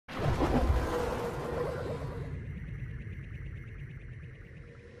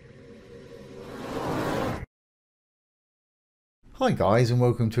Hi guys, and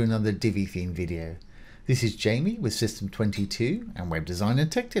welcome to another Divi Theme video. This is Jamie with System22 and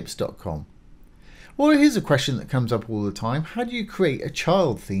webdesignandtechtips.com. Well, here's a question that comes up all the time. How do you create a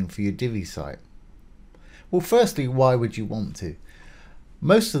child theme for your Divi site? Well, firstly, why would you want to?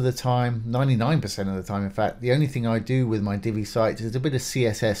 Most of the time, 99% of the time in fact, the only thing I do with my Divi site is a bit of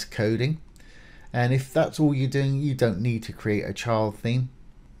CSS coding. And if that's all you're doing, you don't need to create a child theme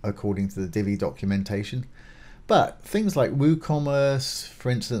according to the Divi documentation. But things like WooCommerce,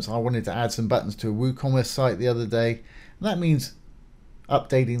 for instance, I wanted to add some buttons to a WooCommerce site the other day. And that means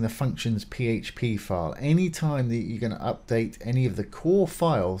updating the functions.php file. Anytime that you're going to update any of the core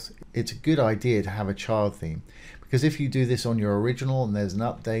files, it's a good idea to have a child theme. Because if you do this on your original and there's an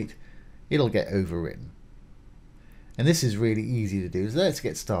update, it'll get overwritten. And this is really easy to do. So let's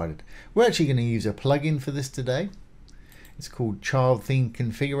get started. We're actually going to use a plugin for this today. It's called Child Theme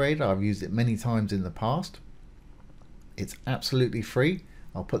Configurator. I've used it many times in the past. It's absolutely free.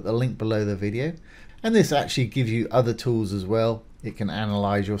 I'll put the link below the video. And this actually gives you other tools as well. It can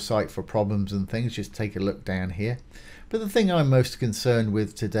analyze your site for problems and things. Just take a look down here. But the thing I'm most concerned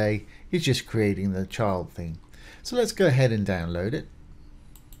with today is just creating the child theme. So let's go ahead and download it.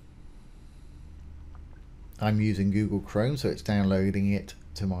 I'm using Google Chrome, so it's downloading it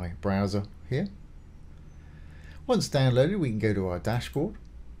to my browser here. Once downloaded, we can go to our dashboard,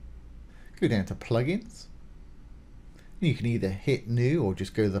 go down to plugins. You can either hit new or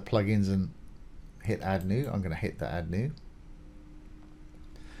just go to the plugins and hit add new. I'm going to hit the add new.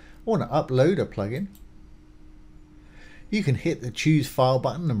 I want to upload a plugin. You can hit the choose file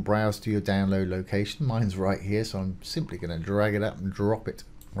button and browse to your download location. Mine's right here, so I'm simply going to drag it up and drop it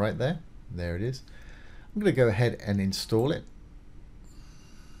right there. There it is. I'm going to go ahead and install it.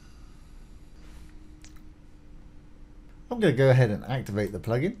 I'm going to go ahead and activate the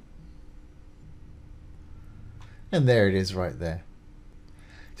plugin. And there it is right there.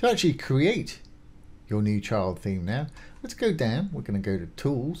 To actually create your new child theme now, let's go down. We're going to go to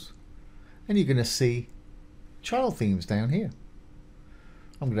Tools, and you're going to see child themes down here.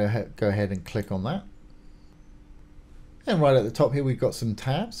 I'm going to go ahead and click on that. And right at the top here, we've got some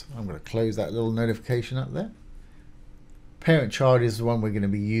tabs. I'm going to close that little notification up there. Parent child is the one we're going to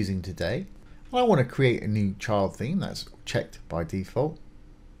be using today. And I want to create a new child theme. That's checked by default.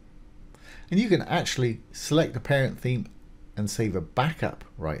 And you can actually select a parent theme and save a backup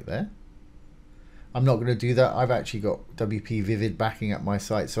right there. I'm not going to do that. I've actually got WP Vivid backing up my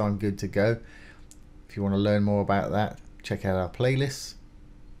site, so I'm good to go. If you want to learn more about that, check out our playlists.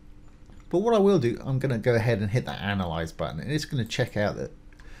 But what I will do, I'm going to go ahead and hit that Analyze button, and it's going to check out that,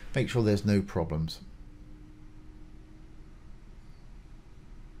 make sure there's no problems.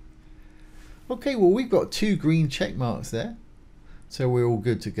 Okay, well, we've got 2 green check marks there, so we're all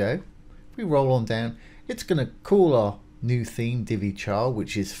good to go. If we roll on down, it's going to call our new theme Divi Child,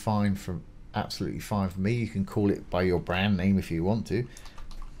 which is fine, for absolutely fine for me. You can call it by your brand name if you want to.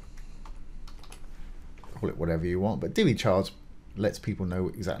 Call it whatever you want, but Divi Child lets people know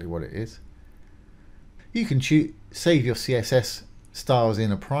exactly what it is. You can save your CSS styles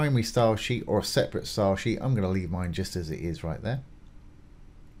in a primary style sheet or a separate style sheet. I'm going to leave mine just as it is right there.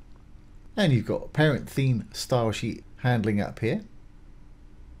 And you've got parent theme style sheet handling up here.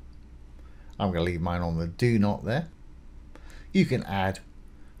 I'm going to leave mine on the do not there. You can add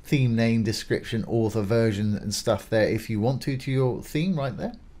theme name, description, author, version and stuff there if you want to your theme right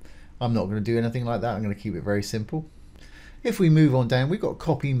there. I'm not going to do anything like that. I'm going to keep it very simple. If we move on down, we've got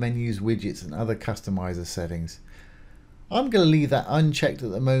copy, menus, widgets and other customizer settings. I'm going to leave that unchecked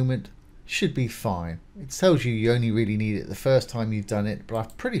at the moment. Should be fine. It tells you only really need it the first time you've done it, but I'm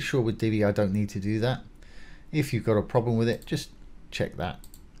pretty sure with Divi I don't need to do that. If you've got a problem with it, just check that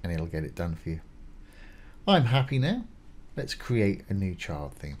and it'll get it done for you. I'm happy now. Let's create a new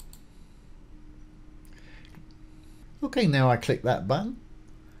child theme. Okay, now I click that button.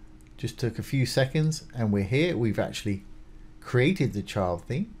 Just took a few seconds and we're here. We've actually created the child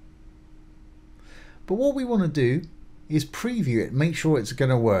theme. But what we want to do is preview it, make sure it's going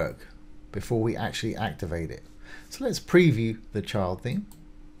to work before we actually activate it. So let's preview the child theme.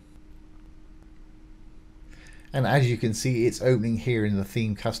 And as you can see, it's opening here in the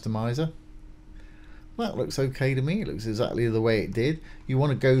theme customizer. That looks okay to me. It looks exactly the way it did. You want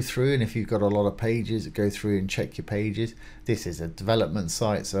to go through, and if you've got a lot of pages, go through and check your pages. This is a development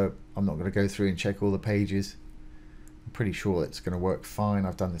site, so I'm not going to go through and check all the pages. I'm pretty sure it's going to work fine.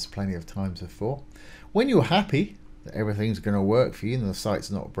 I've done this plenty of times before. When you're happy that everything's going to work for you and the site's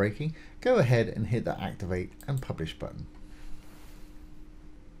not breaking, go ahead and hit the activate and publish button.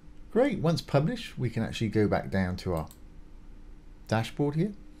 Great, once published, we can actually go back down to our dashboard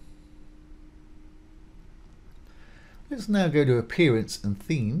here. Let's now go to Appearance and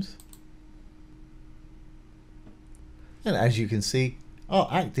Themes. And as you can see, our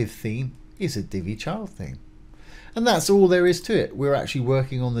active theme is a Divi child theme. And that's all there is to it. We're actually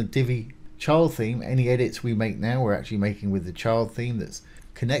working on the Divi child theme. Any edits we make now, we're actually making with the child theme that's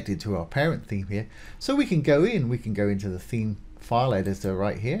connected to our parent theme here. So we can go into the theme file editor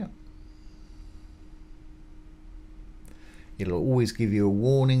right here. It'll always give you a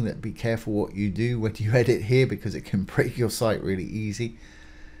warning that be careful what you do when you edit here, because it can break your site really easy.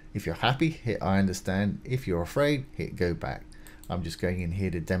 If you're happy, hit I understand. If you're afraid, hit go back. I'm just going in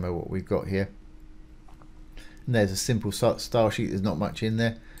here to demo what we've got here. And there's a simple style sheet, there's not much in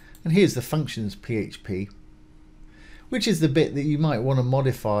there. And here's the functions.php, which is the bit that you might want to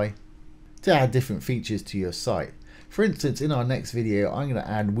modify to add different features to your site. For instance, in our next video, I'm going to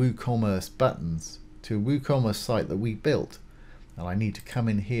add WooCommerce buttons to a WooCommerce site that we built. And I need to come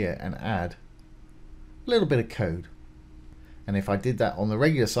in here and add a little bit of code. And if I did that on the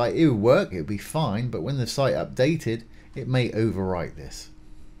regular site, it would work, it would be fine, but when the site updated, it may overwrite this.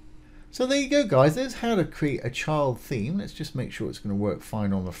 So there you go, guys. There's how to create a child theme. Let's just make sure it's going to work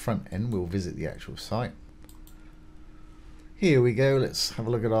fine on the front end. We'll visit the actual site. Here we go. Let's have a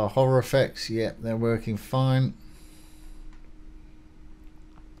look at our hover effects. Yep, they're working fine.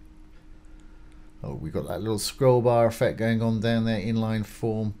 Oh, we got that little scroll bar effect going on down there. Inline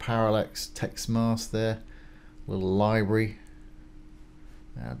form, parallax, text mask there. Little library.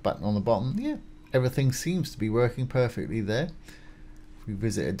 Button on the bottom. Yeah, everything seems to be working perfectly there. If we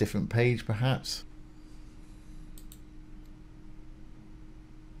visit a different page perhaps.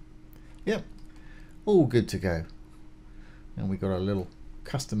 Yep, all good to go. And we got a little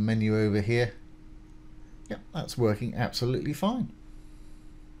custom menu over here. Yep, that's working absolutely fine.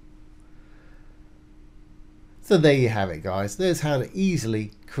 So there you have it, guys. There's how to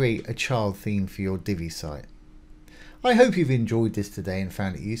easily create a child theme for your Divi site. I hope you've enjoyed this today and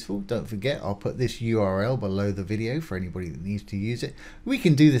found it useful. Don't forget, I'll put this URL below the video for anybody that needs to use it. We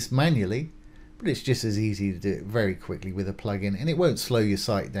can do this manually, but it's just as easy to do it very quickly with a plugin, and it won't slow your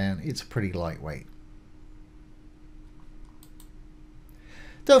site down. It's pretty lightweight.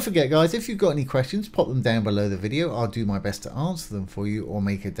 Don't forget, guys, if you've got any questions, pop them down below the video. I'll do my best to answer them for you or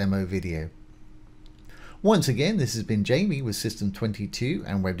make a demo video. Once again, this has been Jamie with System22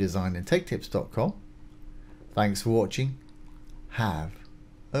 and webdesignandtechtips.com. Thanks for watching. Have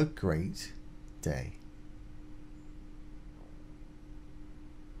a great day.